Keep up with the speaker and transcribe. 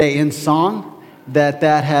in song that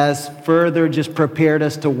has further just prepared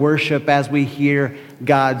us to worship as we hear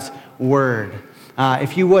God's word.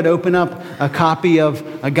 If you would open up a copy of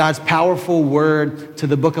God's powerful word to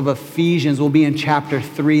the book of Ephesians, we'll be in chapter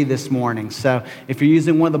 3 this morning. So if you're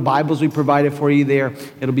using one of the Bibles we provided for you there,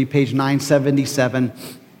 it'll be page 977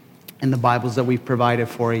 in the Bibles that we've provided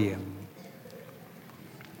for you.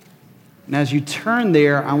 And as you turn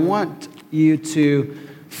there, I want you to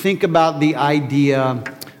think about the idea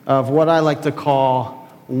of what I like to call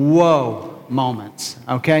whoa moments,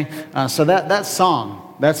 okay? So that song,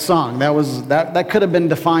 that could have been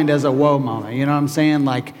defined as a whoa moment. You know what I'm saying?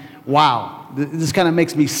 Like, wow, this kind of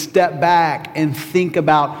makes me step back and think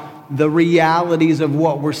about the realities of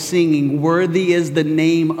what we're singing. Worthy is the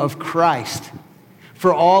name of Christ.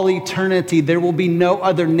 For all eternity, there will be no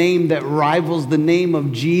other name that rivals the name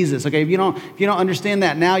of Jesus. Okay, if you don't understand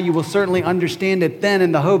that now, you will certainly understand it then.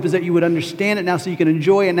 And the hope is that you would understand it now so you can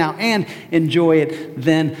enjoy it now and enjoy it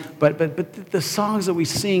then. But the songs that we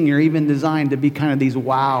sing are even designed to be kind of these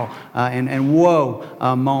wow and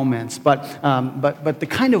whoa moments. But the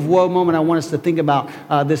kind of whoa moment I want us to think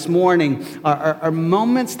about this morning are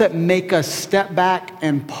moments that make us step back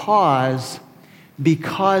and pause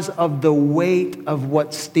because of the weight of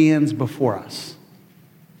what stands before us.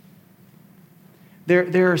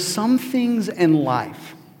 There are some things in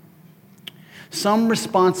life, some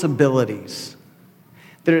responsibilities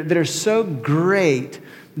that are so great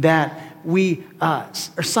that we are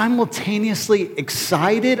simultaneously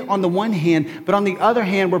excited on the one hand, but on the other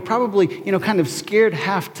hand, we're probably kind of scared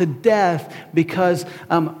half to death because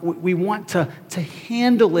we want to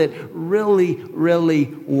handle it really,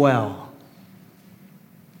 really well.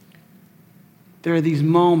 There are these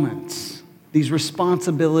moments, these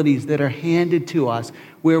responsibilities that are handed to us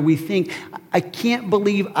where we think, I can't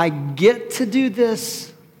believe I get to do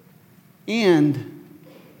this, and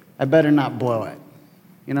I better not blow it.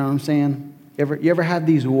 You know what I'm saying? You ever had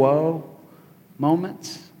these whoa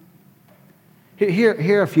moments? Here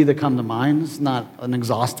are a few that come to mind. It's not an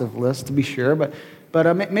exhaustive list, to be sure, but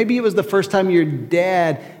maybe it was the first time your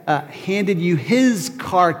dad handed you his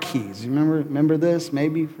car keys. You remember this?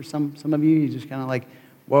 Maybe for some of you just kind of like,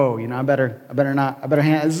 whoa, I better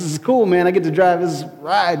hand. This is cool, man. I get to drive this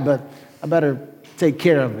ride, but I better take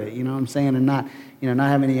care of it. You know what I'm saying? And not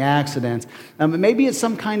have any accidents. Maybe it's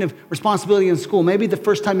some kind of responsibility in school. Maybe the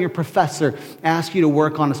first time your professor asked you to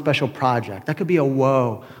work on a special project. That could be a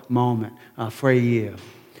whoa moment for you.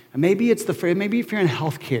 And maybe if you're in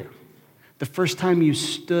healthcare, the first time you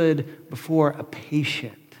stood before a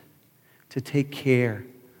patient to take care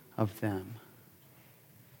of them.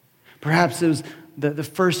 Perhaps it was the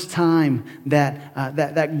first time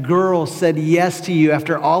that girl said yes to you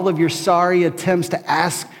after all of your sorry attempts to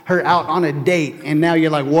ask her out on a date, and now you're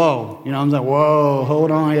like, whoa, I'm like, whoa, hold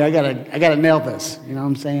on, I gotta nail this. You know what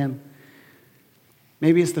I'm saying?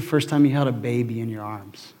 Maybe it's the first time you held a baby in your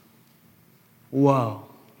arms. Whoa.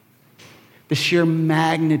 The sheer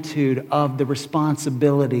magnitude of the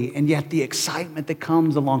responsibility and yet the excitement that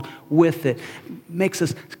comes along with it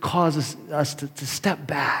causes us to step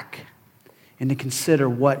back and to consider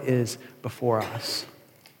what is before us.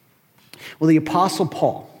 Well, the Apostle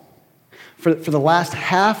Paul, for the last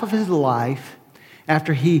half of his life,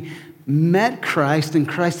 after he met Christ and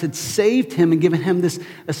Christ had saved him and given him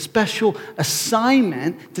a special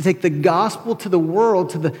assignment to take the gospel to the world,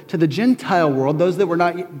 to the Gentile world, those that were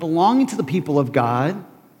not belonging to the people of God.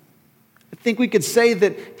 I think we could say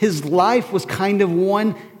that his life was kind of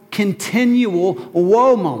one continual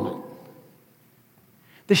whoa moment.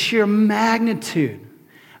 The sheer magnitude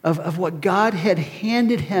of what God had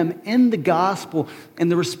handed him in the gospel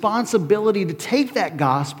and the responsibility to take that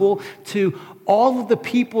gospel to all of the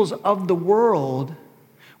peoples of the world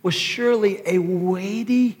was surely a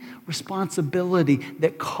weighty responsibility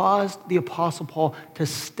that caused the Apostle Paul to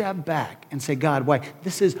step back and say, God, why?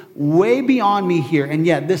 This is way beyond me here, and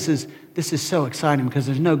yet this is so exciting because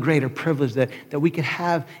there's no greater privilege that we could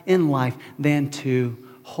have in life than to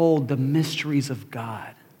hold the mysteries of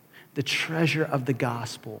God, the treasure of the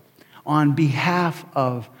gospel on behalf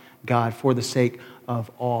of God for the sake of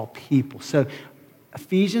all people. So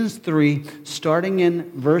Ephesians 3, starting in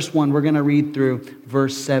verse 1, we're going to read through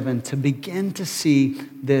verse 7 to begin to see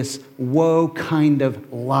this woe kind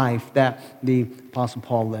of life that the Apostle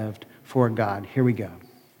Paul lived for God. Here we go.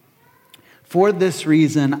 For this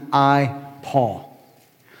reason, I, Paul,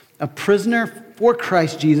 a prisoner for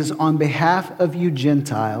Christ Jesus on behalf of you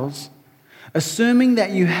Gentiles, assuming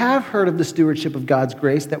that you have heard of the stewardship of God's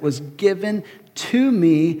grace that was given to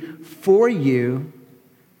me for you,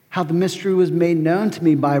 how the mystery was made known to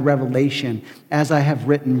me by revelation, as I have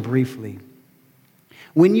written briefly.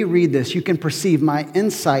 When you read this, you can perceive my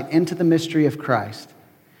insight into the mystery of Christ,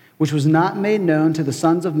 which was not made known to the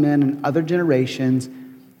sons of men in other generations,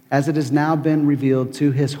 as it has now been revealed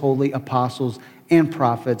to his holy apostles and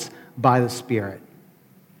prophets by the Spirit.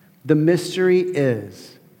 The mystery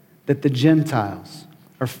is that the Gentiles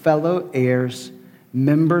are fellow heirs,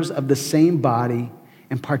 members of the same body,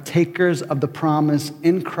 and partakers of the promise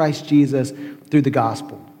in Christ Jesus through the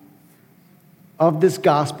gospel. Of this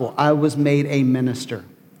gospel I was made a minister,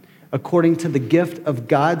 according to the gift of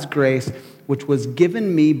God's grace, which was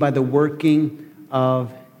given me by the working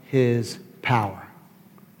of his power.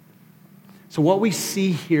 So what we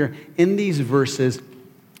see here in these verses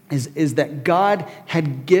is that God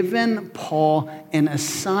had given Paul an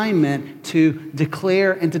assignment to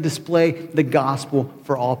declare and to display the gospel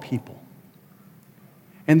for all people.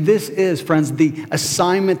 And this is, friends, the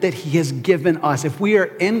assignment that he has given us. If we are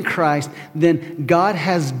in Christ, then God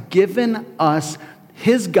has given us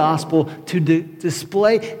his gospel to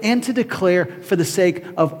display and to declare for the sake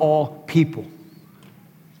of all people.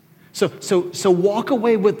 So walk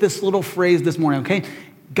away with this little phrase this morning, okay?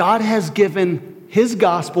 God has given his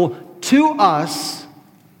gospel to us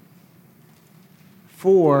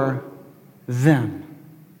for them.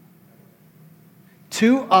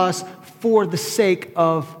 To us for the sake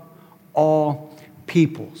of all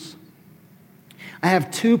peoples. I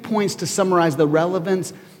have 2 points to summarize the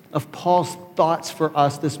relevance of Paul's thoughts for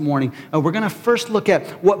us this morning. We're going to first look at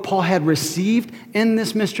what Paul had received in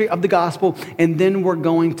this mystery of the gospel, and then we're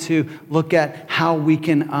going to look at how we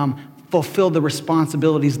can fulfill the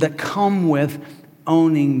responsibilities that come with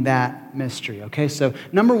owning that mystery. Okay, so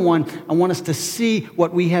number one, I want us to see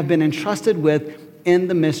what we have been entrusted with in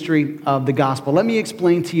the mystery of the gospel. Let me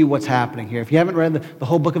explain to you what's happening here. If you haven't read the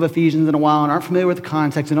whole book of Ephesians in a while and aren't familiar with the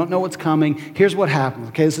context and don't know what's coming, here's what happens.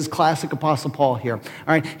 Okay, this is classic Apostle Paul here. All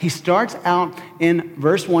right, he starts out in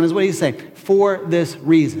verse 1, is what he's saying, for this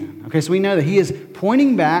reason. Okay, so we know that he is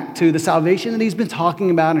pointing back to the salvation that he's been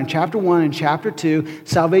talking about in chapter 1 and chapter 2,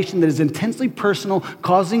 salvation that is intensely personal,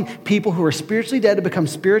 causing people who are spiritually dead to become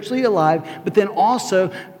spiritually alive, but then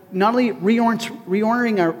also not only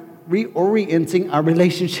reorienting our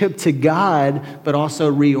relationship to God, but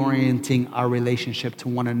also reorienting our relationship to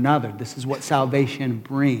one another. This is what salvation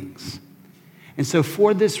brings. And so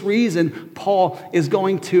for this reason, Paul is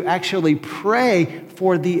going to actually pray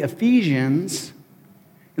for the Ephesians.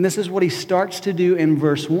 And this is what he starts to do in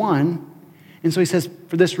verse 1. And so he says,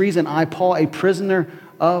 for this reason, I, Paul, a prisoner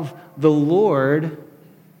of the Lord.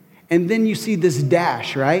 And then you see this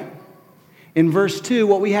dash, right? In verse 2,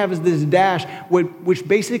 what we have is this dash, which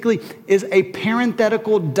basically is a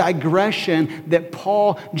parenthetical digression that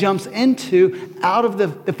Paul jumps into out of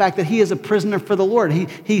the fact that he is a prisoner for the Lord.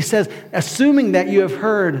 He says, assuming that you have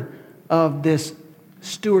heard of this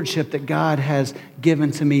stewardship that God has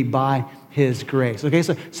given to me by his grace. Okay,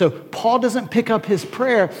 so Paul doesn't pick up his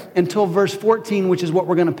prayer until verse 14, which is what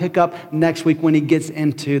we're going to pick up next week when he gets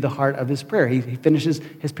into the heart of his prayer. He finishes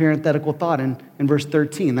his parenthetical thought in verse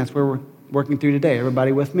 13. That's where we're working through today.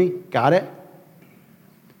 Everybody with me? Got it?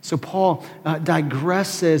 So Paul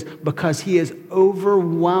digresses because he is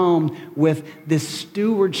overwhelmed with this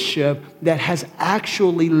stewardship that has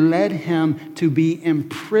actually led him to be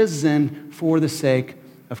imprisoned for the sake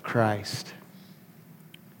of Christ.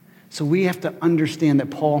 So we have to understand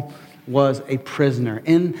that Paul was a prisoner.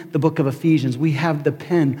 In the book of Ephesians, we have the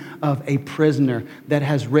pen of a prisoner that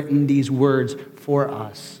has written these words for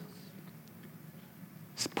us.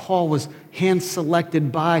 Paul was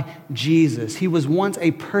hand-selected by Jesus. He was once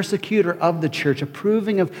a persecutor of the church,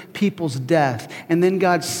 approving of people's death. And then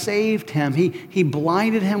God saved him. He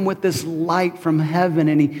blinded him with this light from heaven,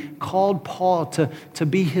 and he called Paul to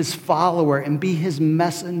be his follower and be his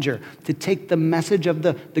messenger, to take the message of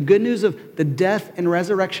the good news of the death and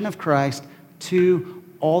resurrection of Christ to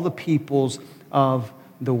all the peoples of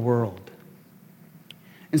the world.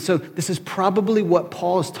 And so this is probably what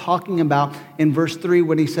Paul is talking about in verse 3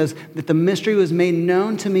 when he says that the mystery was made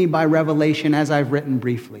known to me by revelation as I've written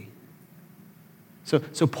briefly. So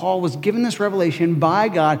Paul was given this revelation by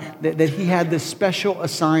God that he had this special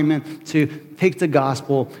assignment to take the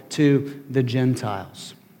gospel to the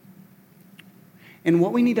Gentiles. And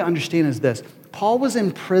what we need to understand is this. Paul was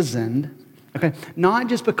imprisoned, okay, not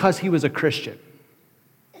just because he was a Christian.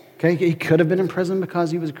 Okay, he could have been in prison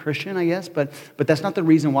because he was a Christian, I guess, but that's not the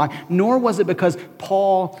reason why. Nor was it because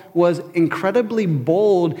Paul was incredibly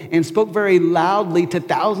bold and spoke very loudly to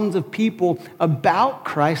thousands of people about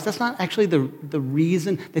Christ. That's not actually the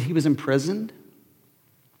reason that he was imprisoned.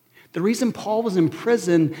 The reason Paul was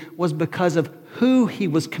imprisoned was because of who he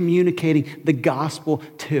was communicating the gospel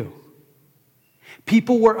to.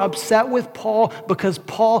 People were upset with Paul because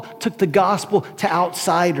Paul took the gospel to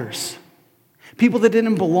outsiders. People that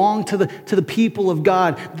didn't belong to the people of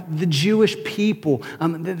God, the Jewish people.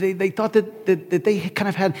 They thought that they kind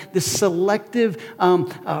of had this selective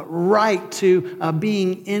right to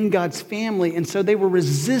being in God's family. And so they were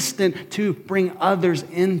resistant to bring others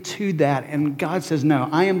into that. And God says, no,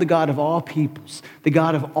 I am the God of all peoples, the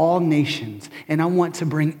God of all nations. And I want to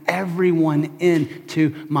bring everyone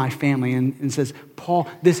into my family. And says, Paul,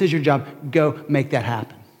 this is your job. Go make that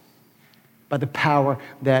happen by the power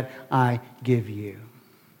that I give you.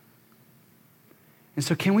 And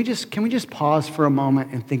so can we just pause for a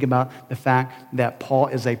moment and think about the fact that Paul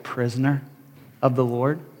is a prisoner of the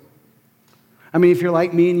Lord? I mean, if you're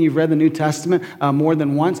like me and you've read the New Testament more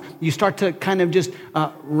than once, you start to kind of just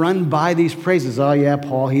run by these phrases. Oh yeah,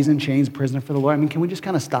 Paul, he's in chains, prisoner for the Lord. I mean, can we just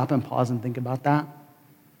kind of stop and pause and think about that?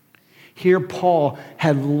 Here, Paul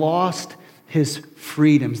had lost his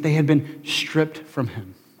freedoms. They had been stripped from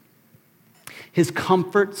him. His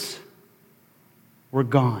comforts were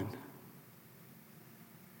gone.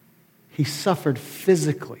 He suffered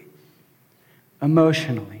physically,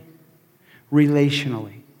 emotionally,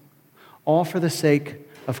 relationally, all for the sake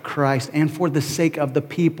of Christ and for the sake of the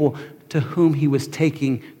people to whom he was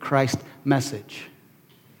taking Christ's message.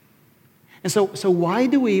 And so why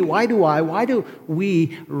do we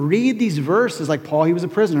read these verses like, Paul, he was a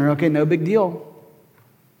prisoner, okay, no big deal.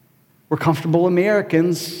 We're comfortable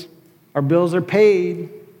Americans. Our bills are paid,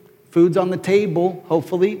 food's on the table,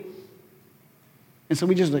 hopefully. And so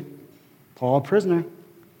we just like, Paul, a prisoner.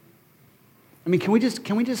 I mean, can we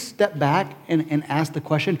just step back and ask the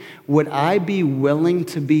question, would I be willing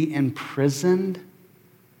to be imprisoned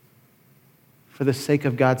for the sake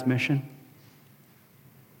of God's mission?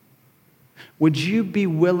 Would you be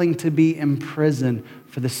willing to be imprisoned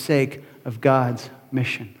for the sake of God's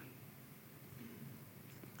mission?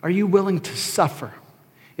 Are you willing to suffer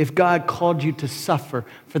if God called you to suffer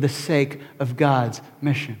for the sake of God's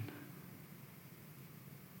mission?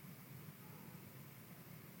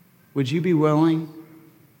 Would you be willing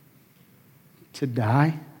to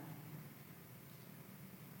die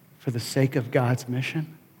for the sake of God's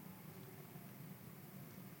mission?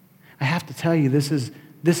 I have to tell you, this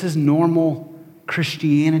is normal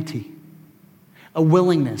Christianity. A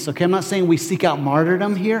willingness, okay? I'm not saying we seek out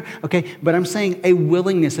martyrdom here, okay? But I'm saying a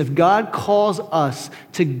willingness. If God calls us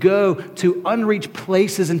to go to unreached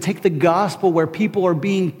places and take the gospel where people are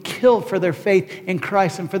being killed for their faith in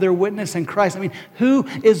Christ and for their witness in Christ, I mean, who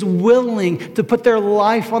is willing to put their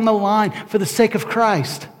life on the line for the sake of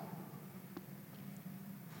Christ?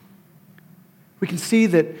 We can see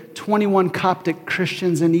that 21 Coptic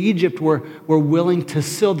Christians in Egypt were willing to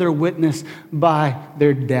seal their witness by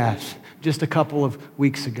their death just a couple of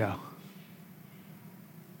weeks ago.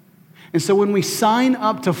 And so when we sign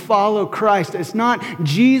up to follow Christ, it's not,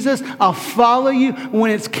 Jesus, I'll follow you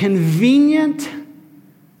when it's convenient,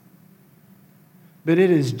 but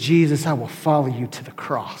it is, Jesus, I will follow you to the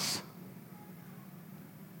cross.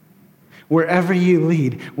 Wherever you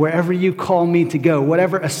lead, wherever you call me to go,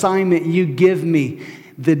 whatever assignment you give me,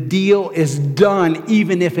 the deal is done,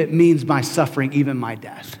 even if it means my suffering, even my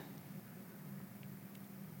death.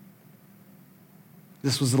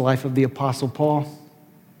 This was the life of the Apostle Paul.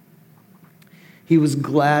 He was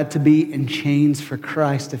glad to be in chains for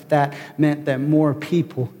Christ if that meant that more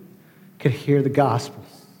people could hear the gospel.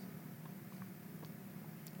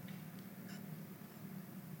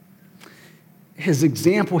 His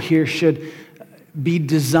example here should be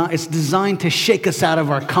designed to shake us out of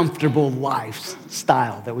our comfortable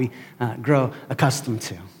lifestyle that we grow accustomed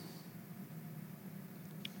to.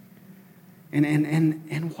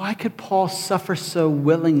 And why could Paul suffer so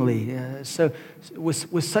willingly,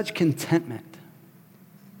 with such contentment?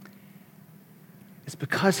 It's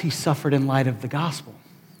because he suffered in light of the gospel,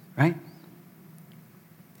 right?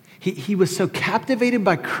 He was so captivated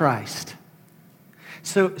by Christ,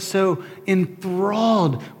 so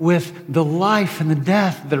enthralled with the life and the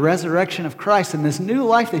death, the resurrection of Christ, and this new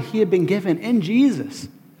life that he had been given in Jesus,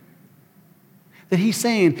 that he's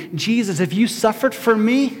saying, Jesus, if you suffered for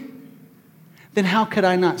me, then how could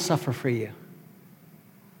I not suffer for you?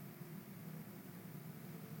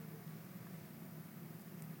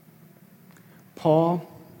 Paul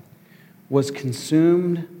was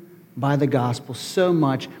consumed by the gospel so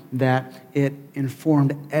much that it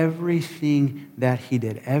informed everything that he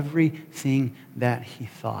did, everything that he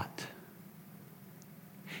thought.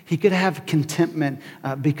 He could have contentment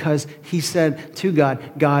because he said to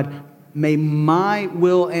God, God, may my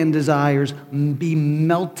will and desires be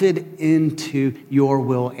melted into your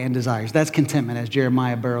will and desires. That's contentment, as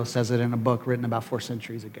Jeremiah Burroughs says it in a book written about 4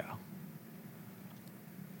 centuries ago.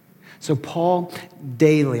 So Paul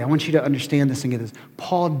daily, I want you to understand this and get this.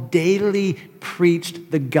 Paul daily preached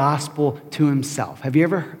the gospel to himself. Have you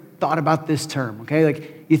ever thought about this term? Okay,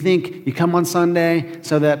 like you think you come on Sunday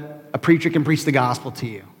so that a preacher can preach the gospel to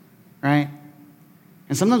you, right?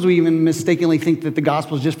 And sometimes we even mistakenly think that the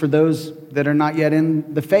gospel is just for those that are not yet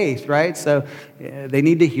in the faith, right? So they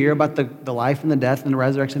need to hear about the life and the death and the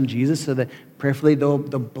resurrection of Jesus so that prayerfully they'll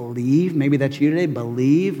believe. Maybe that's you today,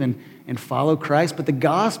 believe and follow Christ. But the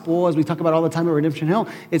gospel, as we talk about all the time at Redemption Hill,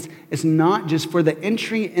 it's not just for the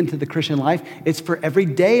entry into the Christian life. It's for every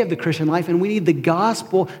day of the Christian life. And we need the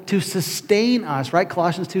gospel to sustain us, right?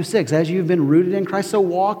 Colossians 2:6, as you've been rooted in Christ, so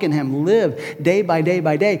walk in him, live day by day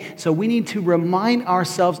by day. So we need to remind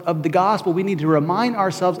ourselves of the gospel. We need to remind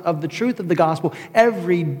ourselves of the truth of the gospel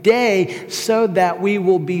every day so that we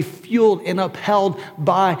will be fueled and upheld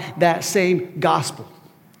by that same gospel.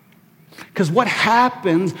 Because what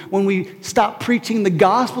happens when we stop preaching the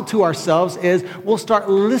gospel to ourselves is we'll start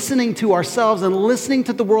listening to ourselves and listening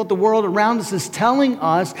to the world around us is telling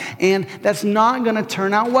us, and that's not going to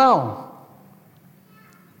turn out well.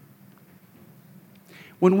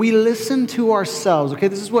 When we listen to ourselves, okay,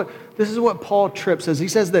 this is what Paul Tripp says. He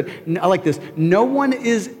says that, I like this, no one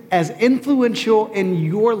is as influential in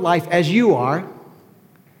your life as you are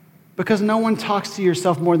because no one talks to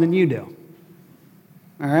yourself more than you do.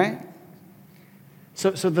 All right?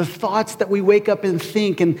 So the thoughts that we wake up and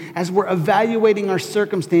think, and as we're evaluating our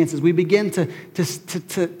circumstances, we begin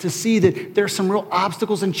to see that there are some real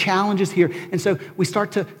obstacles and challenges here. And so we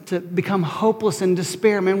start to become hopeless and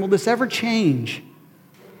despair. Man, will this ever change?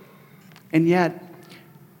 And yet,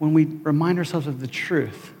 when we remind ourselves of the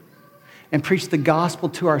truth and preach the gospel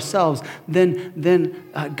to ourselves, then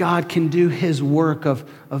God can do his work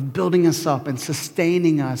of building us up and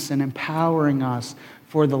sustaining us and empowering us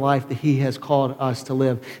for the life that he has called us to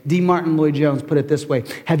live. D. Martin Lloyd-Jones put it this way: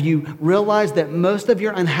 have you realized that most of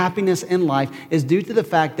your unhappiness in life is due to the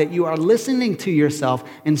fact that you are listening to yourself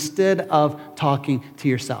instead of talking to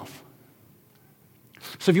yourself?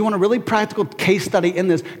 So if you want a really practical case study in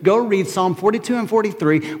this, go read Psalm 42 and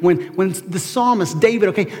 43 when the psalmist, David,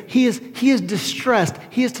 okay, he is distressed.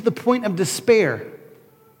 He is to the point of despair.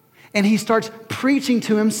 And he starts preaching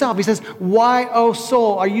to himself. He says, "Why, O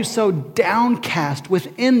soul, are you so downcast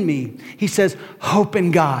within me?" He says, "Hope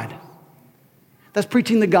in God." That's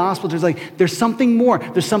preaching the gospel. There's something more.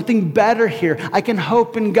 There's something better here. I can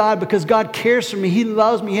hope in God because God cares for me. He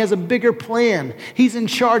loves me. He has a bigger plan. He's in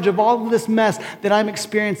charge of all of this mess that I'm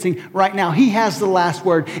experiencing right now. He has the last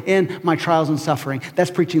word in my trials and suffering. That's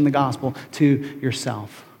preaching the gospel to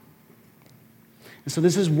yourself. And so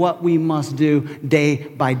this is what we must do day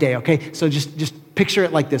by day, okay? So just picture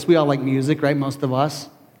it like this. We all like music, right? Most of us,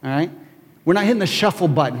 all right? We're not hitting the shuffle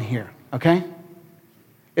button here, okay?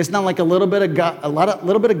 It's not like a little bit of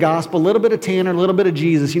gospel, a little bit of Tanner, a little bit of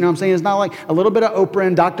Jesus. You know what I'm saying? It's not like a little bit of Oprah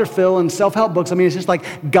and Dr. Phil and self-help books. I mean, it's just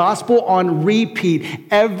like gospel on repeat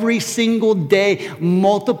every single day,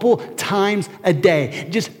 multiple times a day.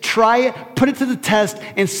 Just try it, put it to the test,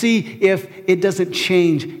 and see if it doesn't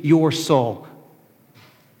change your soul.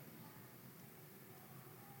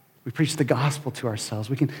 We preach the gospel to ourselves.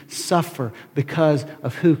 We can suffer because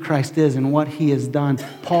of who Christ is and what he has done.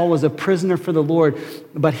 Paul was a prisoner for the Lord,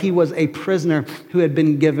 but he was a prisoner who had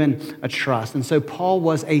been given a trust. And so Paul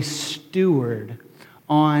was a steward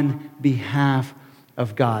on behalf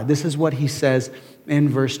of God. This is what he says in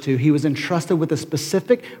verse 2. He was entrusted with a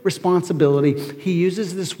specific responsibility. He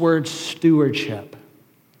uses this word stewardship.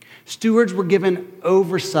 Stewards were given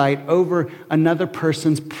oversight over another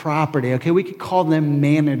person's property, okay? We could call them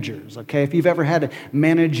managers, okay? If you've ever had a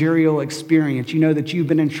managerial experience, you know that you've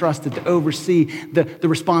been entrusted to oversee the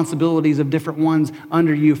responsibilities of different ones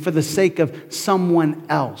under you for the sake of someone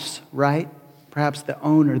else, right? Perhaps the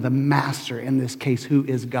owner, the master in this case, who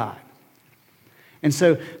is God. And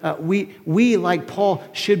so we, like Paul,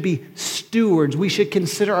 should be stewards. We should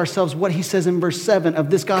consider ourselves what he says in verse 7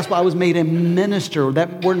 of this gospel. I was made a minister.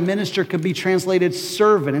 That word minister could be translated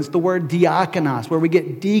servant. It's the word diakonos, where we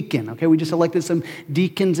get deacon. Okay, we just elected some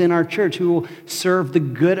deacons in our church who will serve the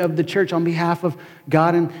good of the church on behalf of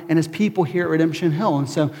God and his people here at Redemption Hill. And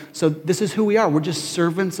so this is who we are. We're just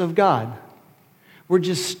servants of God. We're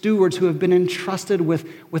just stewards who have been entrusted with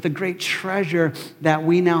a great treasure that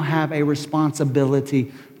we now have a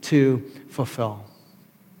responsibility to fulfill.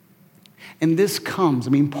 And this comes,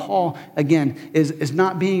 Paul, again, is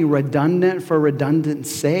not being redundant for redundant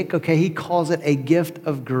sake, okay? He calls it a gift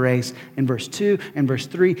of grace in verse 2, and verse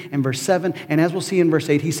 3, and verse 7. And as we'll see in verse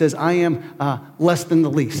 8, he says, I am less than the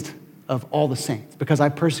least of all the saints, because I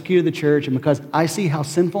persecuted the church and because I see how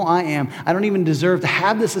sinful I am. I don't even deserve to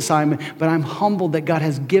have this assignment, but I'm humbled that God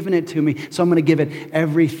has given it to me, so I'm going to give it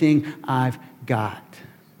everything I've got.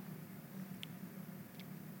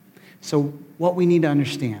 So what we need to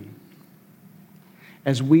understand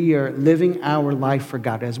as we are living our life for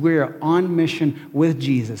God, as we are on mission with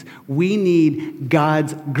Jesus, we need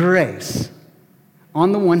God's grace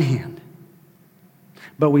on the one hand,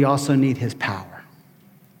 but we also need his power.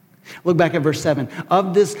 Look back at verse 7.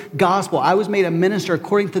 Of this gospel, I was made a minister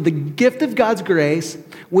according to the gift of God's grace,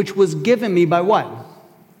 which was given me by what?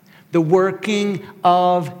 The working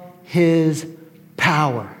of his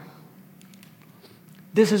power.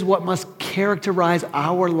 This is what must characterize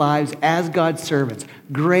our lives as God's servants,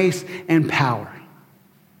 grace and power.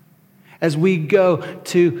 As we go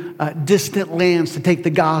to distant lands to take the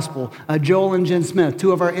gospel, Joel and Jen Smith,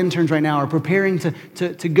 two of our interns right now, are preparing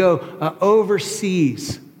to go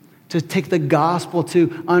overseas to take the gospel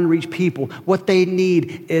to unreached people. What they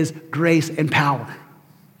need is grace and power.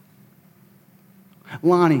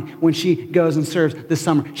 Lonnie, when she goes and serves this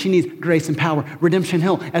summer, she needs grace and power. Redemption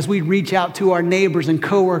Hill, as we reach out to our neighbors and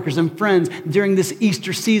coworkers and friends during this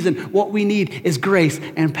Easter season, what we need is grace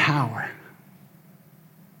and power.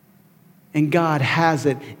 And God has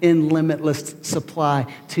it in limitless supply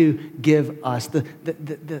to give us.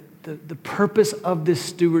 The purpose of this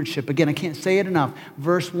stewardship, again, I can't say it enough.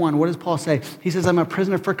 Verse 1, what does Paul say? He says, I'm a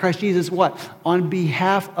prisoner for Christ Jesus, what? On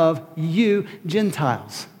behalf of you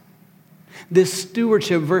Gentiles. This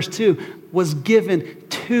stewardship, verse 2, was given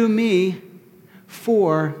to me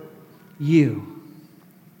for you.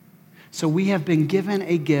 So we have been given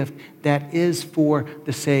a gift that is for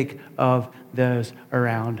the sake of those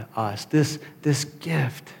around us. This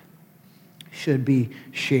gift should be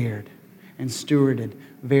shared and stewarded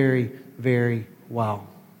very, very well.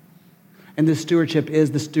 And this stewardship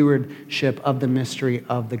is the stewardship of the mystery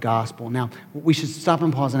of the gospel. Now, we should stop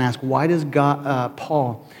and pause and ask, why does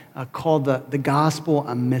Paul call the gospel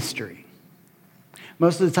a mystery?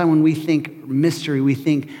 Most of the time when we think mystery, we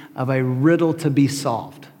think of a riddle to be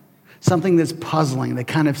solved. Something that's puzzling, that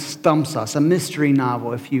kind of stumps us, a mystery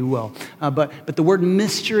novel, if you will. But the word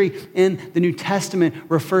mystery in the New Testament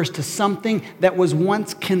refers to something that was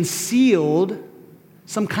once concealed,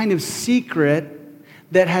 some kind of secret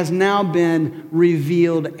that has now been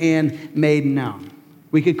revealed and made known.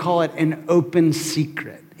 We could call it an open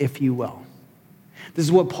secret, if you will. This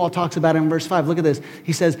is what Paul talks about in verse 5. Look at this.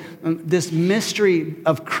 He says, this mystery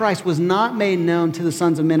of Christ was not made known to the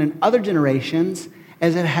sons of men in other generations,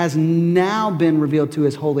 as it has now been revealed to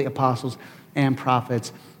his holy apostles and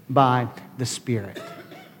prophets by the Spirit.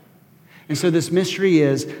 And so this mystery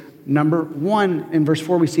is, number one, in verse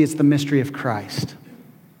 4 we see it's the mystery of Christ.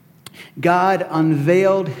 God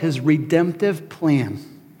unveiled his redemptive plan,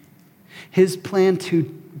 his plan to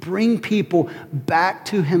bring people back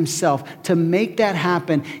to himself. To make that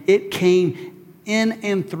happen, it came in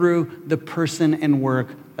and through the person and work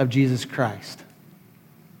of Jesus Christ.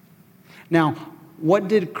 Now, what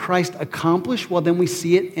did Christ accomplish? Well, then we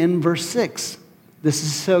see it in verse 6. This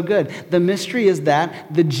is so good. The mystery is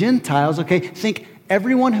that the Gentiles, think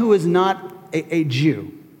everyone who is not a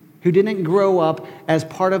Jew, who didn't grow up as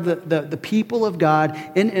part of the people of God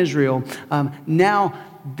in Israel, now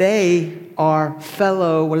they are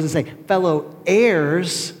fellow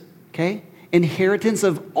heirs, inheritance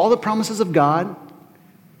of all the promises of God,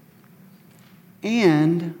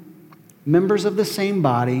 and members of the same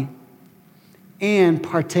body, and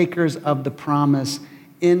partakers of the promise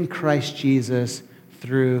in Christ Jesus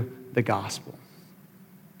through the gospel.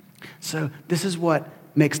 So this is what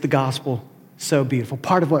makes the gospel so beautiful.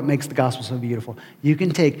 Part of what makes the gospel so beautiful. You can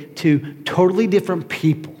take two totally different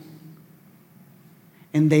people,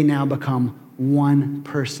 and they now become one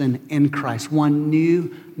person in Christ, one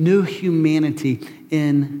new humanity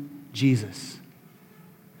in Jesus.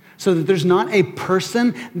 So that there's not a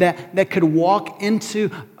person that could walk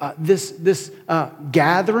into this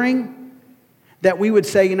gathering that we would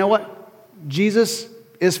say, you know what, Jesus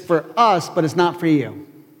is for us, but it's not for you.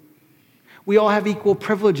 We all have equal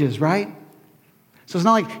privileges, right? So it's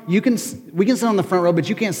not like we can sit on the front row, but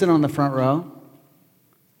you can't sit on the front row.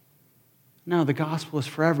 No, the gospel is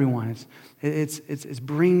for everyone. It's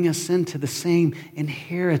bringing us into the same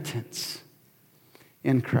inheritance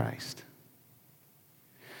in Christ.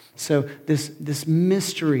 So this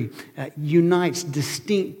mystery unites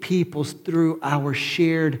distinct peoples through our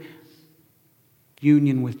shared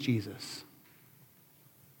union with Jesus.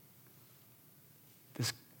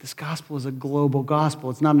 This gospel is a global gospel.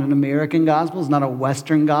 It's not an American gospel. It's not a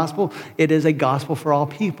Western gospel. It is a gospel for all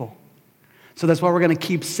people. So that's why we're going to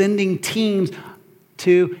keep sending teams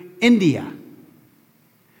to India,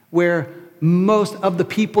 where most of the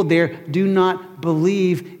people there do not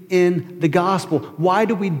believe in the gospel. Why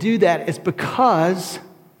do we do that? It's because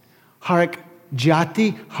harak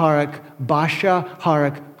jati, harak basha,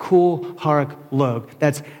 harak kul, harak log.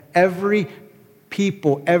 That's every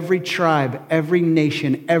people, every tribe, every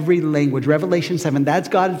nation, every language. Revelation 7, that's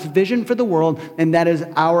God's vision for the world, and that is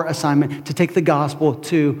our assignment to take the gospel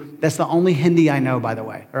to, that's the only Hindi I know, by the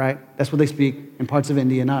way, all right? That's what they speak in parts of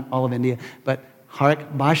India, not all of India, but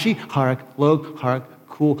harak bashi, harak log, harak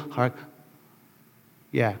kul, harak,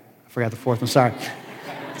 yeah, I forgot the fourth one, sorry.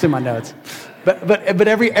 It's in my notes. But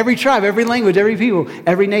every tribe, every language, every people,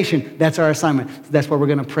 every nation, that's our assignment. That's what we're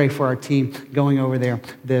going to pray for our team going over there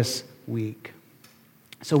this week.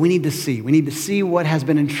 So we need to see what has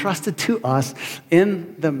been entrusted to us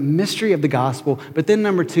in the mystery of the gospel. But then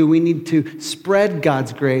number two, we need to spread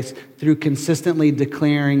God's grace through consistently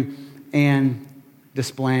declaring and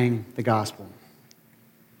displaying the gospel.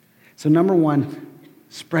 So number one,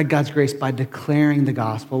 spread God's grace by declaring the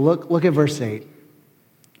gospel. Look at verse 8.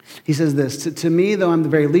 He says this, to me, though I'm the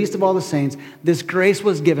very least of all the saints, this grace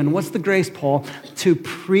was given. What's the grace, Paul? To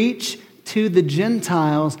preach to the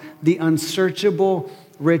Gentiles the unsearchable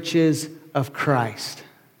riches of Christ.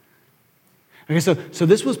 Okay, so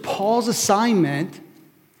this was Paul's assignment.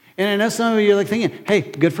 And I know some of you are like thinking, hey,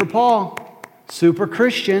 good for Paul. Super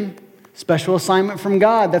Christian. Special assignment from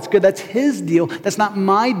God. That's good. That's his deal. That's not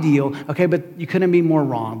my deal. Okay, but you couldn't be more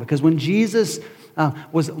wrong. Because when Jesus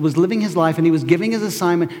was living his life and he was giving his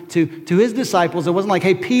assignment to his disciples, it wasn't like,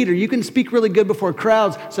 hey, Peter, you can speak really good before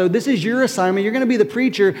crowds, so this is your assignment. You're going to be the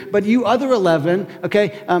preacher, but you other 11,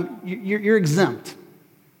 okay, you're exempt.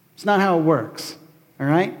 It's not how it works, all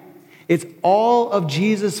right? It's all of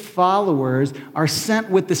Jesus' followers are sent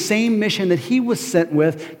with the same mission that he was sent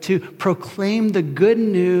with, to proclaim the good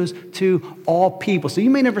news to all people. So you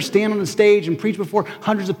may never stand on the stage and preach before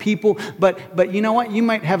hundreds of people, but you know what? You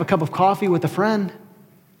might have a cup of coffee with a friend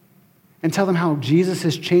and tell them how Jesus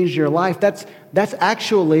has changed your life. That's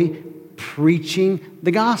actually preaching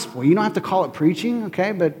the gospel. You don't have to call it preaching,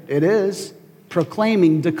 okay, but it is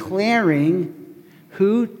proclaiming, declaring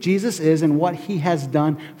who Jesus is and what he has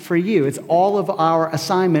done for you. It's all of our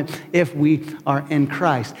assignment if we are in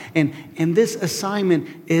Christ. And this assignment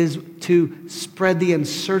is to spread the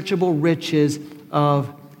unsearchable riches of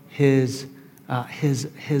his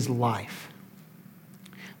life.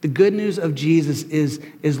 The good news of Jesus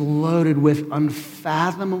is loaded with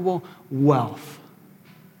unfathomable wealth.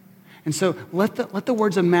 And so let the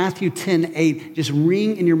words of Matthew 10:8 just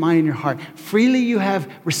ring in your mind and your heart. Freely you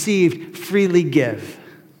have received, freely give.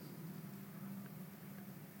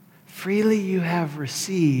 Freely you have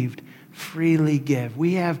received, freely give.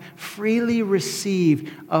 We have freely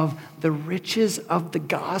received of the riches of the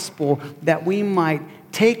gospel, that we might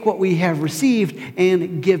take what we have received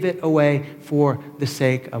and give it away for the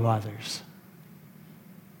sake of others.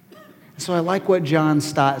 So I like what John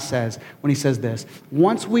Stott says when he says this.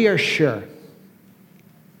 Once we are sure,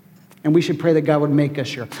 and we should pray that God would make us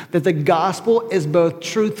sure, that the gospel is both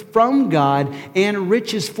truth from God and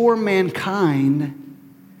riches for mankind,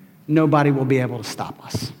 nobody will be able to stop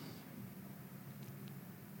us.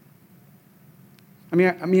 I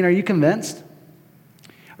mean, are you convinced?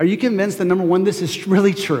 Are you convinced that, number one, this is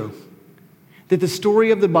really true? That the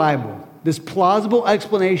story of the Bible, this plausible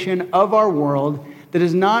explanation of our world, that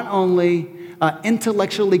is not only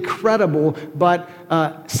intellectually credible, but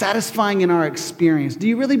satisfying in our experience. Do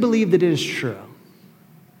you really believe that it is true?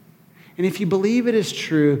 And if you believe it is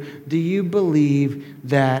true, do you believe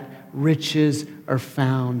that riches are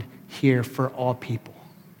found here for all people?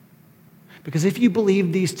 Because if you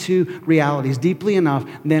believe these two realities deeply enough,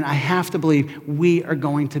 then I have to believe we are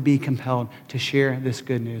going to be compelled to share this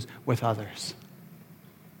good news with others.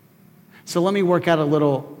 So let me work out a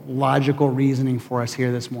little logical reasoning for us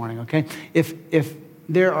here this morning, okay? If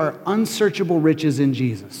there are unsearchable riches in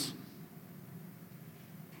Jesus,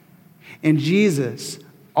 and Jesus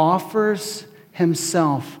offers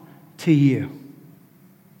himself to you,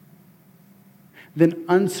 then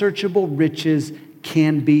unsearchable riches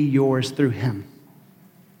can be yours through him.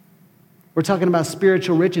 We're talking about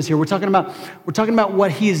spiritual riches here. We're talking about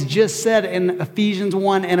what he has just said in Ephesians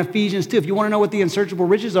 1 and Ephesians 2. If you want to know what the unsearchable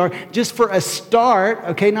riches are, just for a start,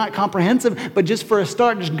 okay, not comprehensive, but just for a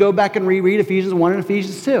start, just go back and reread Ephesians 1 and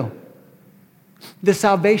Ephesians 2. The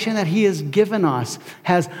salvation that he has given us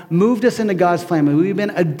has moved us into God's family. We've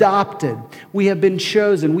been adopted. We have been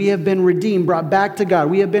chosen. We have been redeemed, brought back to God.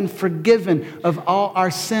 We have been forgiven of all our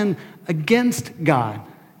sin against God.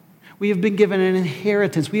 We have been given an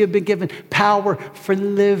inheritance. We have been given power for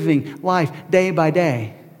living life day by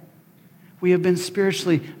day. We have been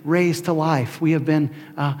spiritually raised to life. We have been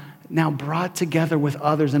now brought together with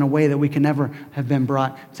others in a way that we can never have been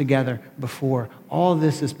brought together before. All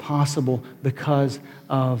this is possible because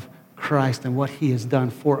of Christ and what he has done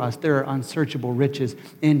for us. There are unsearchable riches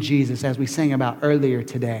in Jesus, as we sang about earlier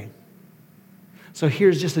today. So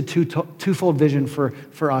here's just a twofold vision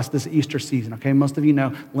for us this Easter season, okay? Most of you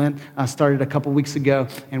know Lent started a couple weeks ago,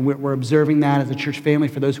 and we're observing that as a church family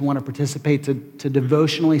for those who want to participate to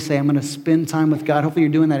devotionally say, I'm going to spend time with God. Hopefully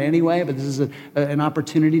you're doing that anyway, but this is an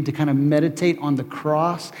opportunity to kind of meditate on the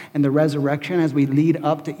cross and the resurrection as we lead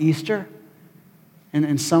up to Easter.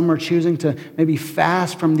 And some are choosing to maybe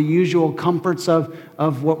fast from the usual comforts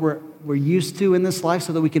of what we're used to in this life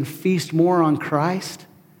so that we can feast more on Christ.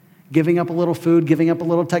 Giving up a little food, giving up a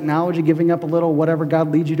little technology, giving up a little whatever God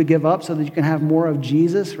leads you to give up so that you can have more of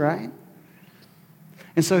Jesus, right?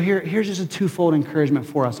 And so here's just a twofold encouragement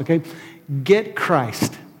for us, okay? Get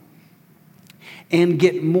Christ and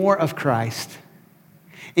get more of Christ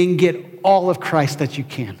and get all of Christ that you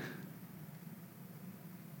can.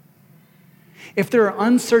 If there are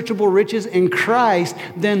unsearchable riches in Christ,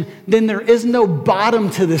 then there is no bottom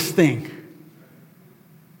to this thing.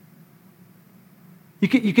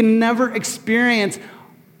 You can never experience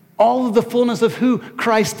all of the fullness of who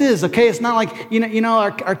Christ is, okay? It's not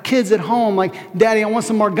like, our kids at home, like, Daddy, I want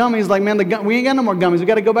some more gummies. Like, man, we ain't got no more gummies. We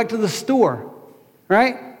got to go back to the store,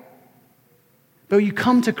 right? But you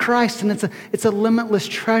come to Christ, and it's a limitless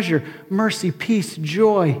treasure. Mercy, peace,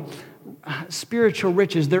 joy, spiritual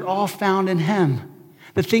riches, they're all found in him.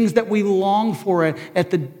 The things that we long for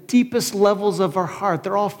at the deepest levels of our heart,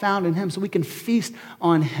 they're all found in him, so we can feast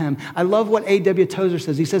on him. I love what A.W. Tozer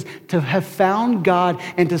says. He says, to have found God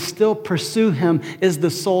and to still pursue him is the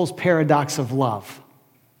soul's paradox of love.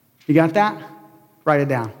 You got that? Write it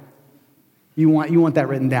down. You want that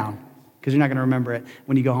written down because you're not going to remember it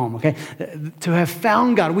when you go home, okay? To have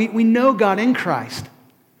found God. We know God in Christ,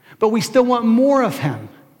 but we still want more of him.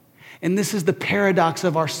 And this is the paradox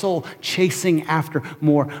of our soul chasing after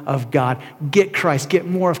more of God. Get Christ, get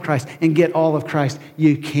more of Christ, and get all of Christ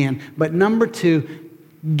you can. But number 2,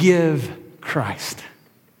 give Christ.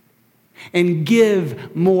 And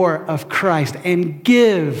give more of Christ. And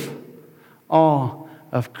give all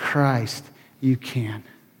of Christ you can.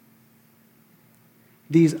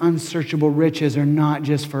 These unsearchable riches are not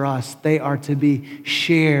just for us. They are to be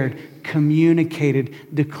shared, communicated,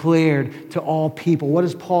 declared to all people. What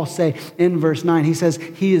does Paul say in verse 9? He says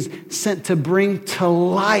he is sent to bring to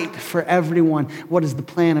light for everyone what is the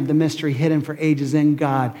plan of the mystery hidden for ages in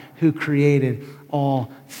God who created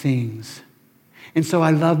all things. And so I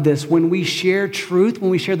love this. When we share truth,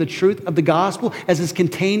 when we share the truth of the gospel as is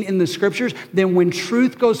contained in the scriptures, then when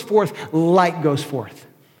truth goes forth, light goes forth.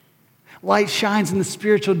 Light shines in the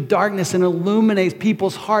spiritual darkness and illuminates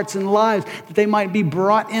people's hearts and lives that they might be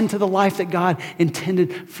brought into the life that God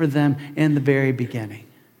intended for them in the very beginning.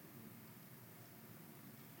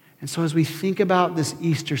 And so as we think about this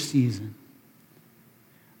Easter season,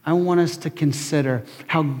 I want us to consider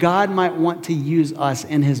how God might want to use us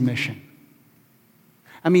in his mission.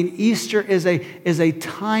 I mean, Easter is a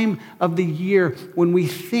time of the year when we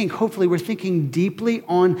think, hopefully we're thinking deeply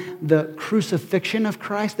on the crucifixion of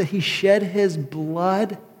Christ, that he shed his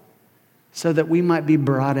blood so that we might be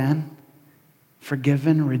brought in,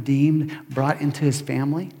 forgiven, redeemed, brought into his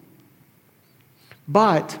family.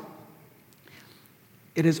 But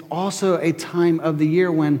it is also a time of the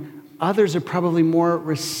year when others are probably more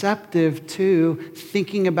receptive to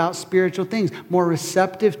thinking about spiritual things, more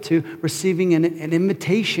receptive to receiving an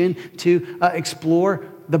invitation to explore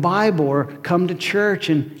the Bible or come to church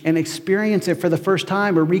and experience it for the first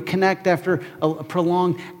time or reconnect after a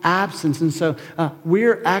prolonged absence. And so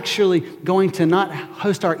we're actually going to not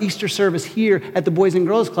host our Easter service here at the Boys and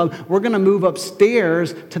Girls Club. We're going to move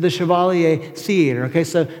upstairs to the Chevalier Theater. Okay,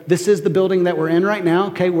 so this is the building that we're in right now.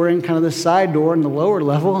 Okay, we're in kind of the side door in the lower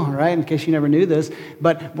level, all right, in case you never knew this.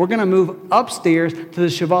 But we're going to move upstairs to the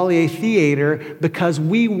Chevalier Theater because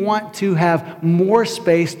we want to have more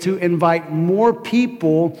space to invite more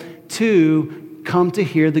people to come to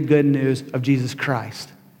hear the good news of Jesus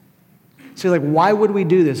Christ. So you're like, why would we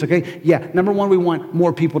do this? Okay, yeah, number 1, we want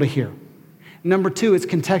more people to hear. Number 2, it's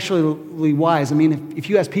contextually wise. I mean, if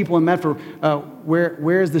you ask people in Medford,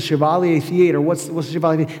 where is the Chevalier Theater? What's the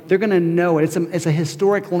Chevalier Theater? They're going to know it. It's a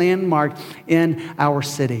historic landmark in our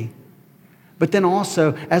city. But then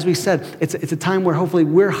also, as we said, it's a time where hopefully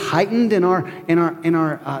we're heightened in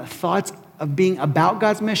our thoughts of being about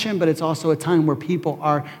God's mission, but it's also a time where people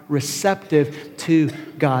are receptive to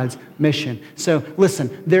God's mission. So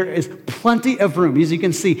listen, there is plenty of room, as you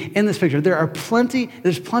can see in this picture,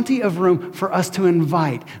 there's plenty of room for us to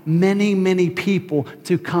invite many, many people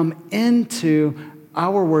to come into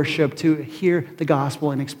our worship, to hear the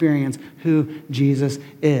gospel and experience who Jesus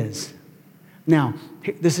is. Now,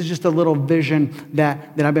 this is just a little vision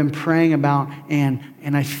that I've been praying about, and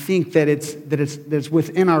I think that it's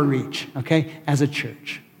within our reach, okay, as a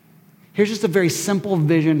church. Here's just a very simple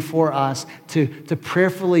vision for us to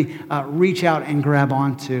prayerfully reach out and grab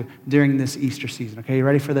onto during this Easter season, okay? You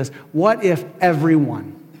ready for this? What if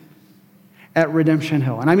everyone at Redemption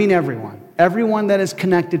Hill, and I mean everyone that is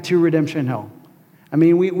connected to Redemption Hill, I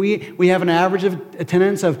mean, we have an average of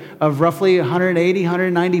attendance of roughly 180,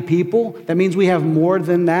 190 people. That means we have more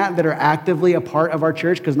than that are actively a part of our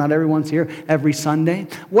church, because not everyone's here every Sunday.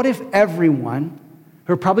 What if everyone,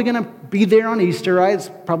 who are probably going to be there on Easter, right? It's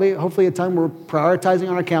probably, hopefully, a time we're prioritizing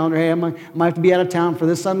on our calendar. Hey, I might have to be out of town for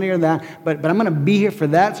this Sunday or that, but I'm going to be here for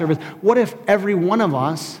that service. What if every one of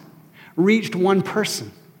us reached one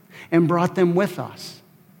person and brought them with us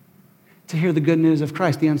to hear the good news of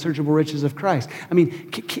Christ, the unsearchable riches of Christ? I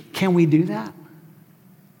mean, can we do that?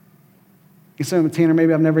 You say, Tanner,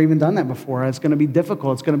 maybe I've never even done that before. It's going to be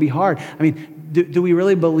difficult. It's going to be hard. I mean, do we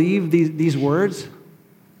really believe these words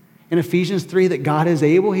in Ephesians 3 that God is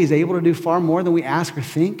able? He's able to do far more than we ask or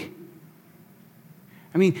think.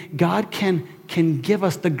 I mean, God can give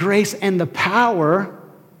us the grace and the power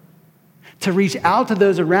to reach out to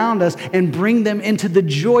those around us and bring them into the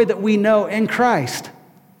joy that we know in Christ.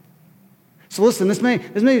 So listen, this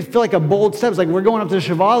may feel like a bold step. It's like we're going up to the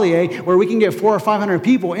Chevalier where we can get 400 or 500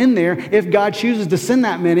 people in there if God chooses to send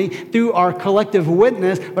that many through our collective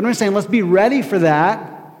witness. But I'm just saying, let's be ready for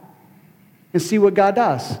that and see what God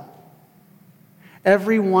does.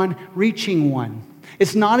 Everyone reaching one.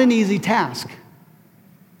 It's not an easy task.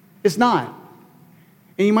 It's not.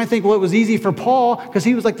 And you might think, well, it was easy for Paul because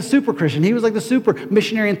he was like the super Christian. He was like the super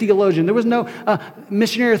missionary and theologian. There was no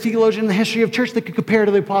missionary or theologian in the history of church that could compare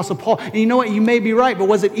to the Apostle Paul. And you know what? You may be right, but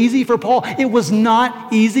was it easy for Paul? It was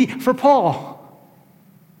not easy for Paul.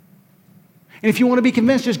 And if you want to be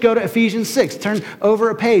convinced, just go to Ephesians 6. Turn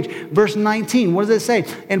over a page. Verse 19. What does it say?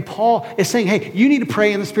 And Paul is saying, hey, you need to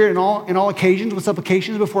pray in the Spirit in all occasions with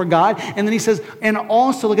supplications before God. And then he says, and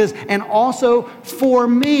also, look at this, and also for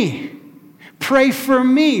me. Pray for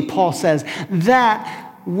me, Paul says,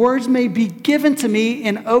 that words may be given to me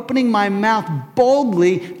in opening my mouth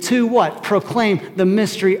boldly to what? Proclaim the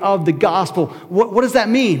mystery of the gospel. What does that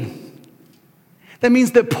mean? That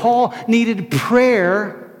means that Paul needed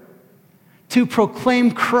prayer to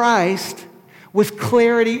proclaim Christ with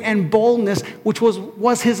clarity and boldness, which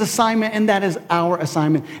was his assignment, and that is our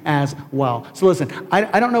assignment as well. So listen,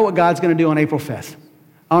 I don't know what God's going to do on April 5th.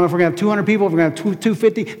 I don't know if we're going to have 200 people, if we're going to have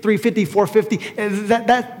 250, 350,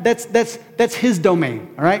 450. That's his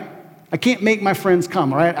domain, all right? I can't make my friends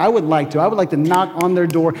come, all right? I would like to knock on their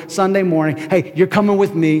door Sunday morning. Hey, you're coming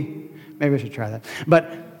with me. Maybe I should try that. But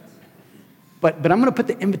I'm going to put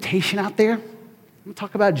the invitation out there. I'm going to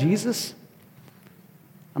talk about Jesus.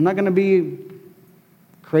 I'm not going to be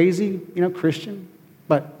crazy, Christian,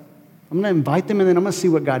 but I'm going to invite them, and then I'm going to see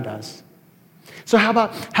what God does. So how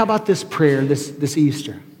about this prayer this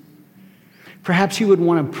Easter? Perhaps you would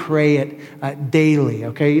want to pray it daily,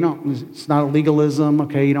 okay? It's not a legalism,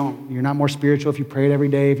 okay? You're not more spiritual if you pray it every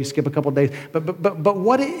day, if you skip a couple days. But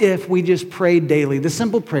what if we just prayed daily? The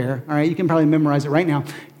simple prayer, all right? You can probably memorize it right now.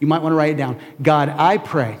 You might want to write it down. God, I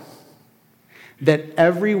pray that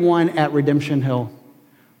everyone at Redemption Hill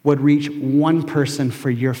would reach one person for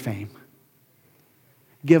your fame.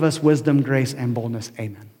 Give us wisdom, grace, and boldness.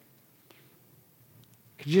 Amen.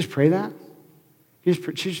 Could you just pray that? Could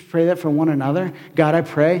you just pray that for one another? God, I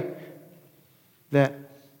pray that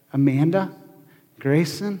Amanda,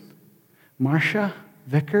 Grayson, Marcia,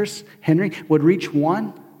 Vickers, Henry would reach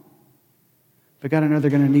one. But God, I know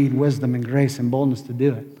they're going to need wisdom and grace and boldness to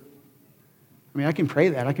do it. I mean, I can pray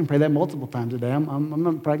that. I can pray that multiple times a day. I'm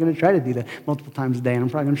probably going to try to do that multiple times a day. And I'm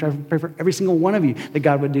probably going to try to pray for every single one of you that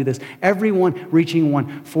God would do this. Everyone reaching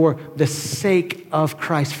one for the sake of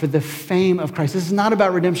Christ, for the fame of Christ. This is not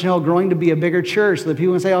about Redemption Hill growing to be a bigger church so that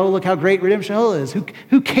people can say, oh, look how great Redemption Hill is.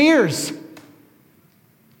 Who cares?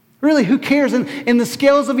 Really, who cares? In the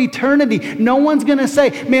scales of eternity, no one's going to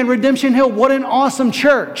say, man, Redemption Hill, what an awesome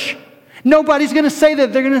church. Nobody's going to say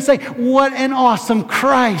that. They're going to say, what an awesome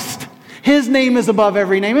Christ. His name is above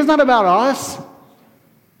every name. It's not about us.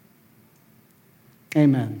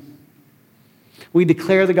 Amen. We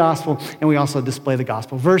declare the gospel, and we also display the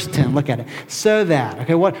gospel. Verse 10, look at it. So that,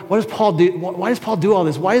 okay, what does Paul do? Why does Paul do all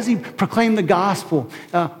this? Why does he proclaim the gospel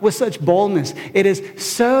with such boldness? It is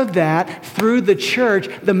so that through the church,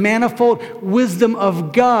 the manifold wisdom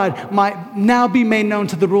of God might now be made known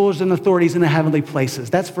to the rulers and authorities in the heavenly places.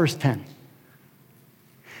 That's verse 10.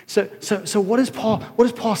 So what is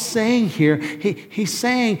Paul saying here? He's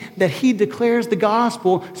saying that he declares the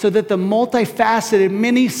gospel so that the multifaceted,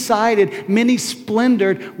 many-sided,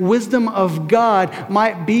 many-splendored wisdom of God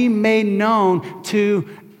might be made known to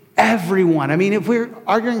everyone. I mean, if we're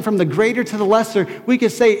arguing from the greater to the lesser, we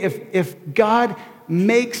could say if God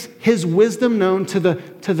makes his wisdom known to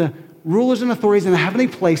the rulers and authorities in the heavenly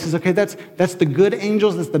places, okay, that's the good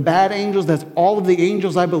angels, that's the bad angels, that's all of the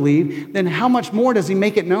angels, I believe, then how much more does he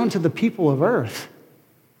make it known to the people of earth?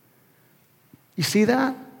 You see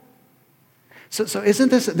that? So isn't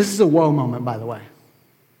this is a whoa moment, by the way.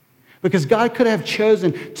 Because God could have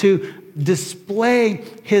chosen to display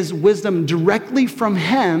his wisdom directly from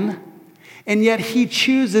him, and yet he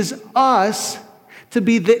chooses us to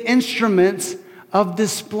be the instruments of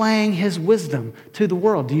displaying his wisdom to the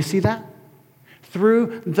world. Do you see that?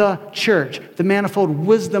 Through the church, the manifold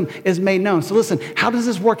wisdom is made known. So listen, how does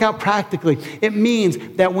this work out practically? It means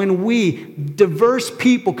that when we, diverse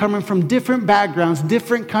people coming from different backgrounds,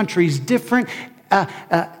 different countries, different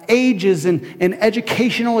ages and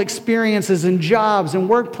educational experiences and jobs and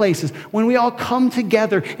workplaces, when we all come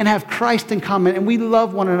together and have Christ in common and we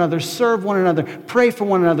love one another, serve one another, pray for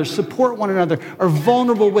one another, support one another, are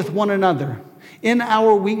vulnerable with one another in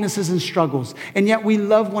our weaknesses and struggles, and yet we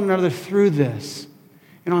love one another through this.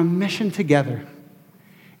 And on mission together,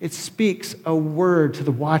 it speaks a word to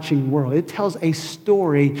the watching world. It tells a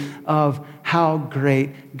story of how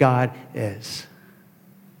great God is.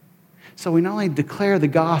 So we not only declare the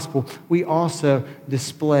gospel, we also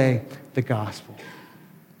display the gospel.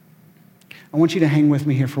 I want you to hang with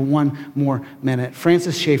me here for one more minute.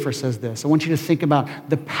 Francis Schaeffer says this. I want you to think about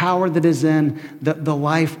the power that is in the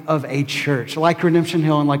life of a church, like Redemption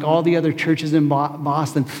Hill and like all the other churches in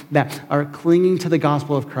Boston that are clinging to the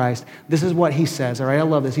gospel of Christ. This is what he says, all right? I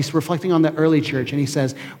love this. He's reflecting on the early church, and he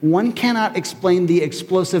says, one cannot explain the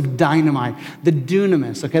explosive dynamite, the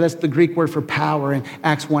dunamis, okay? That's the Greek word for power in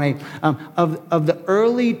Acts 1:8, of the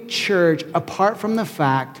early church apart from the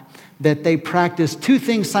fact that they practice two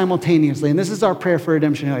things simultaneously. And this is our prayer for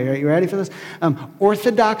Redemption Hill. You ready for this?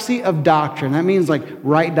 Orthodoxy of doctrine. That means like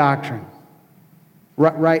right doctrine.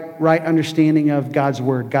 Right understanding of God's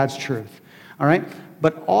word, God's truth. All right?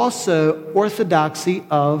 But also orthodoxy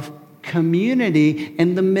of community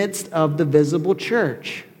in the midst of the visible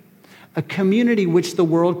church. A community which the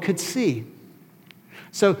world could see.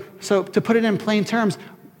 So to put it in plain terms,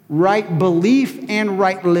 right belief and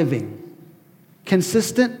right living.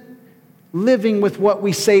 Consistent living with what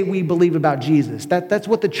we say we believe about Jesus. That's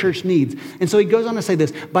what the church needs. And so he goes on to say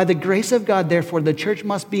this, by the grace of God, therefore, the church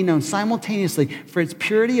must be known simultaneously for its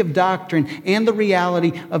purity of doctrine and the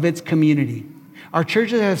reality of its community. Our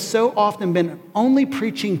churches have so often been only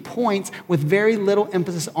preaching points with very little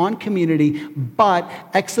emphasis on community, but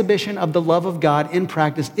exhibition of the love of God in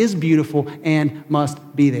practice is beautiful and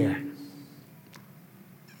must be there.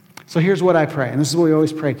 So here's what I pray, and this is what we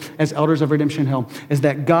always pray as elders of Redemption Hill, is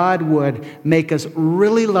that God would make us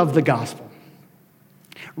really love the gospel,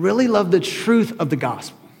 really love the truth of the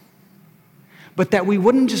gospel, but that we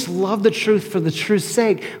wouldn't just love the truth for the truth's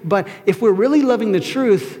sake, but if we're really loving the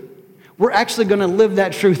truth, we're actually going to live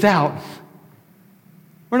that truth out.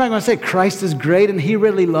 We're not going to say Christ is great and he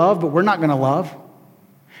really loved, but we're not going to love.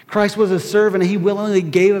 Christ was a servant and he willingly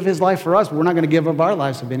gave of his life for us, but we're not going to give of our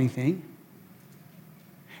lives of anything.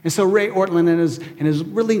 And so Ray Ortlund in his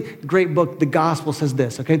really great book, The Gospel, says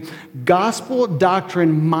this, okay? Gospel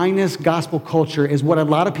doctrine minus gospel culture is what a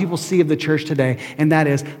lot of people see of the church today, and that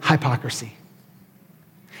is hypocrisy.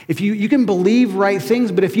 If you can believe right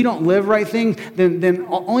things, but if you don't live right things, then the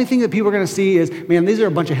only thing that people are going to see is, man, these are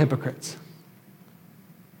a bunch of hypocrites.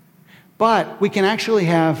 But we can actually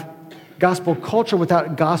have gospel culture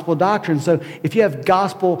without gospel doctrine. So if you have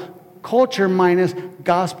gospel culture minus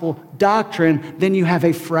gospel doctrine, then you have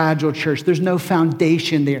a fragile church. There's no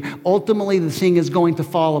foundation there. Ultimately, the thing is going to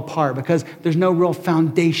fall apart because there's no real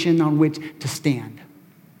foundation on which to stand.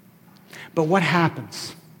 But what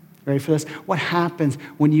happens? Ready for this? What happens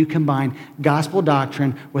when you combine gospel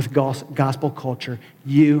doctrine with gospel culture?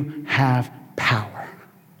 You have power.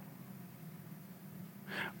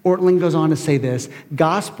 Ortlund goes on to say this,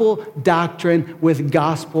 gospel doctrine with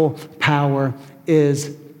gospel power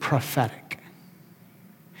is prophetic.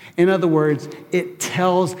 In other words, it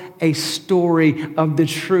tells a story of the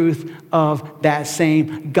truth of that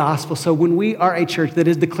same gospel. So when we are a church that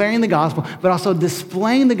is declaring the gospel, but also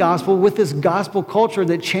displaying the gospel with this gospel culture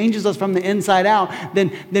that changes us from the inside out,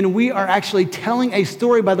 then we are actually telling a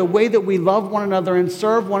story by the way that we love one another and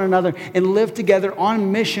serve one another and live together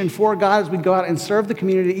on mission for God as we go out and serve the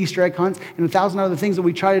community at Easter egg hunts and 1,000 other things that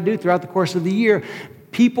we try to do throughout the course of the year.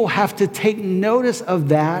 People have to take notice of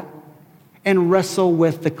that and wrestle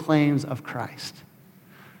with the claims of Christ.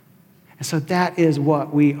 And so that is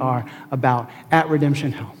what we are about at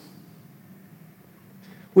Redemption Hill.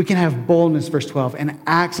 We can have boldness, verse 12, and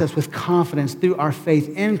access with confidence through our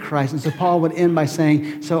faith in Christ. And so Paul would end by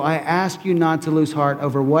saying, so I ask you not to lose heart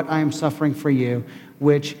over what I am suffering for you,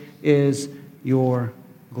 which is your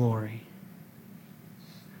glory.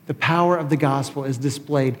 The power of the gospel is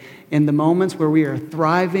displayed in the moments where we are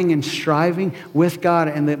thriving and striving with God,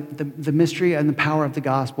 and the mystery and the power of the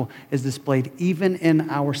gospel is displayed even in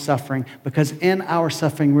our suffering, because in our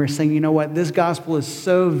suffering we're saying, you know what, this gospel is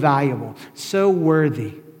so valuable, so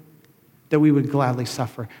worthy, that we would gladly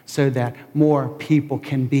suffer so that more people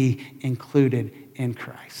can be included in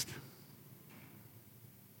Christ.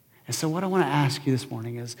 And so what I want to ask you this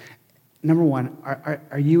morning is, number one,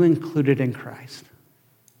 are you included in Christ?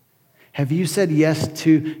 Have you said yes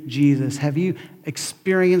to Jesus? Have you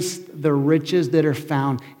experienced the riches that are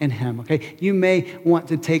found in him? Okay, you may want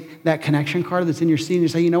to take that connection card that's in your seat and you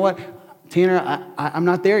say, you know what, Tanner, I'm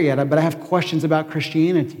not there yet, but I have questions about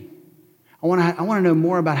Christianity. I want to know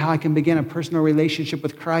more about how I can begin a personal relationship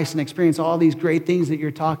with Christ and experience all these great things that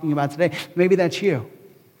you're talking about today. Maybe that's you.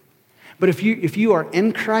 But if you are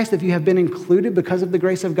in Christ, if you have been included because of the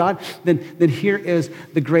grace of God, then here is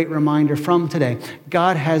the great reminder from today.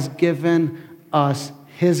 God has given us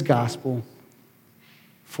his gospel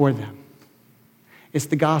for them. It's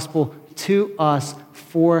the gospel to us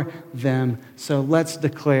for them. So let's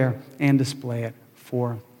declare and display it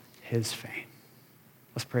for his fame.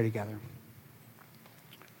 Let's pray together.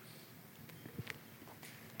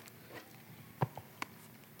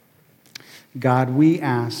 God, we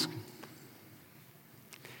ask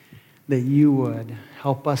that you would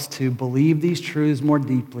help us to believe these truths more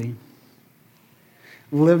deeply,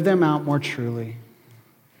 live them out more truly,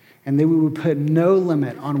 and that we would put no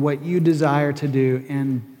limit on what you desire to do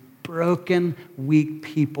in broken, weak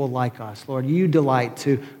people like us. Lord, you delight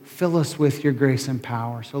to fill us with your grace and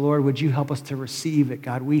power. So, Lord, would you help us to receive it,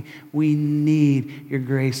 God? We need your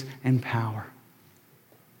grace and power.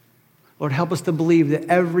 Lord, help us to believe that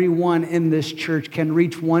everyone in this church can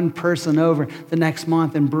reach one person over the next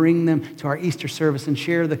month and bring them to our Easter service and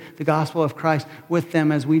share the gospel of Christ with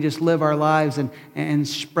them as we just live our lives and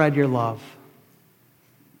spread your love.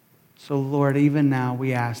 So, Lord, even now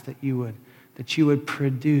we ask that you would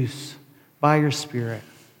produce by your Spirit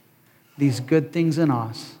these good things in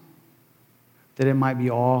us, that it might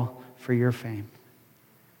be all for your fame.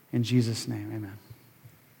 In Jesus' name, amen.